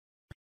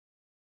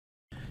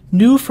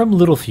New from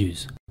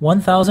Littelfuse,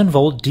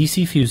 1000-volt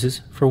DC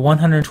fuses for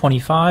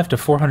 125 to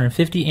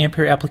 450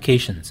 ampere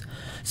applications,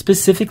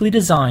 specifically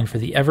designed for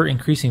the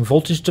ever-increasing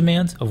voltage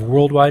demands of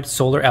worldwide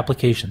solar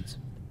applications.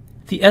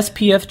 The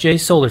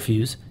SPFJ solar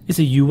fuse is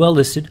a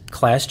UL-listed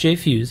Class J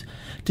fuse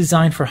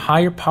designed for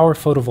higher power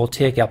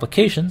photovoltaic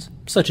applications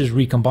such as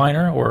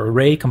recombiner or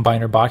array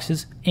combiner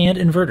boxes and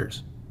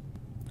inverters.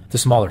 The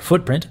smaller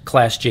footprint,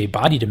 Class J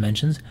body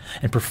dimensions,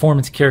 and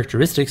performance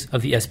characteristics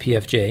of the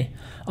SPFJ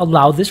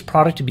allow this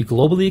product to be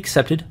globally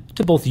accepted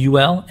to both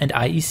UL and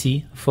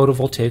IEC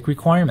photovoltaic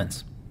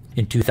requirements.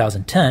 In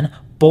 2010,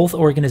 both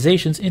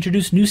organizations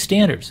introduced new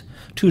standards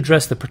to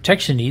address the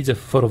protection needs of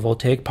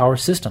photovoltaic power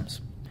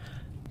systems.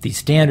 These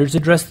standards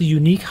address the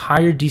unique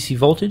higher DC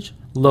voltage,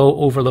 low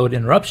overload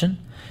interruption,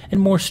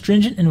 and more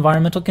stringent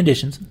environmental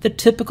conditions that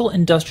typical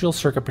industrial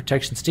circuit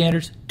protection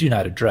standards do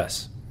not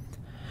address.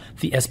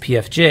 The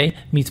SPFJ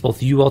meets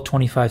both UL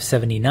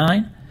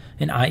 2579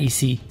 and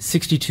IEC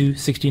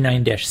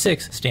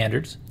 6269-6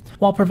 standards,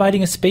 while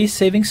providing a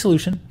space-saving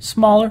solution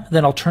smaller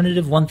than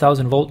alternative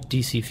 1000-volt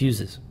DC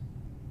fuses.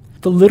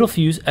 The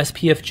Littelfuse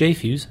SPFJ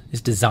fuse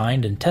is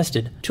designed and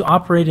tested to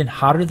operate in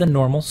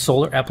hotter-than-normal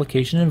solar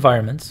application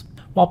environments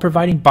while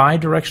providing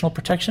bidirectional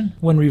protection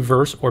when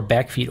reverse or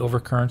backfeed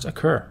overcurrents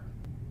occur.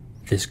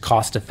 This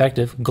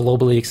cost-effective,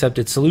 globally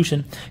accepted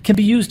solution can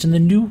be used in the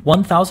new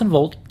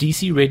 1000-volt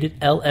DC-rated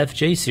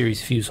LFJ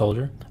series fuse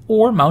holder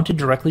or mounted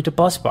directly to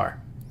busbar.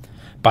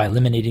 By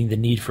eliminating the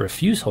need for a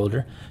fuse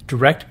holder,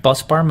 direct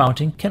busbar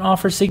mounting can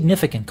offer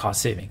significant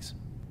cost savings.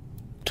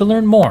 To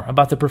learn more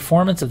about the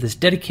performance of this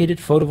dedicated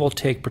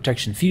photovoltaic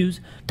protection fuse,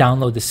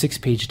 download the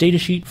 6-page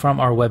datasheet from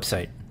our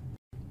website.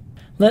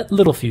 Let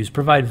Littelfuse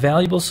provide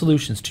valuable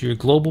solutions to your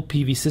global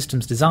PV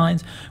systems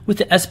designs with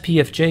the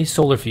SPFJ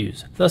solar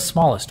fuse, the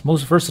smallest,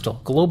 most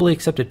versatile, globally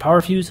accepted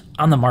power fuse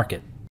on the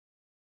market.